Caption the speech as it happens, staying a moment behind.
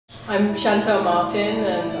I'm Shantell Martin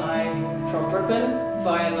and I'm from Brooklyn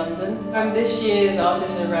via London. I'm this year's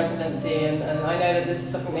artist in residency and I know that this is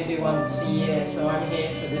something they do once a year, so I'm here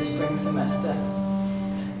for this spring semester.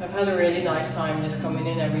 I've had a really nice time just coming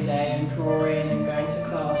in every day and drawing and going to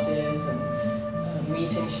classes and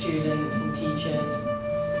meeting students and teachers.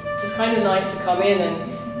 It's kind of nice to come in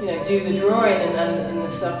and do the drawing and the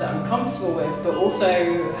stuff that I'm comfortable with, but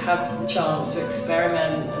also have the chance to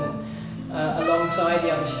experiment and alongside the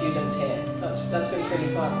other students here. That's been pretty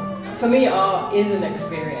fun. For me, art is an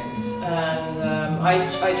experience, and I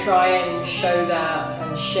try and show that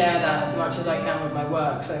and share that as much as I can with my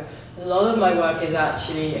work. So a lot of my work is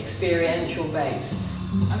actually experiential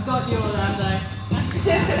based. I've got yours, haven't I?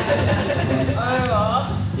 OR?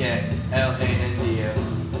 Yeah, LANDO.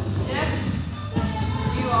 Yeah?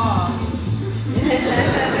 You are.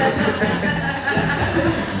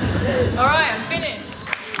 Alright, I'm finished.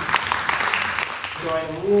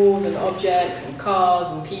 Drawing walls and objects and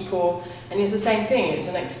cars and people, and it's the same thing, it's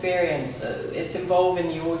an experience, it's involving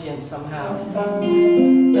the audience somehow.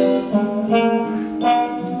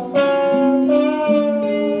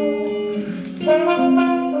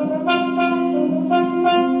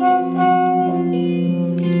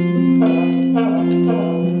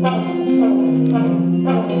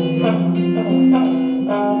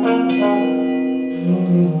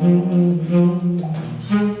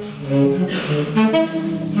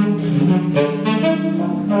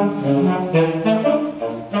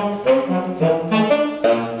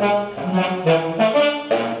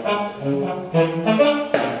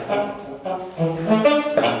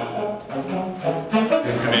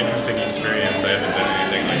 It's an interesting experience. I haven't done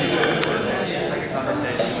anything like this before. It's like a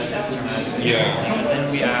conversation with instruments. Yeah. And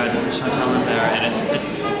then we add Shantell in there, and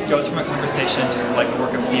it goes from a conversation to like a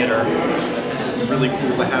work of theater. It's really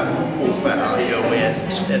cool to have both the audio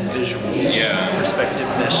and visual perspective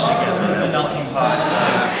meshed together. The melting pot.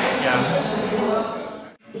 Yeah.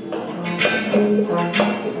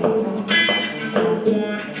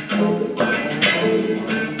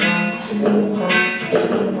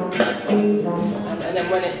 And then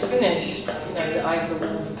when it's finished, either the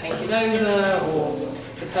walls are painted over, or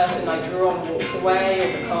the person I draw on walks away,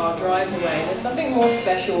 or the car drives away. There's something more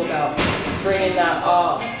special about bringing that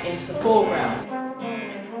art into the foreground.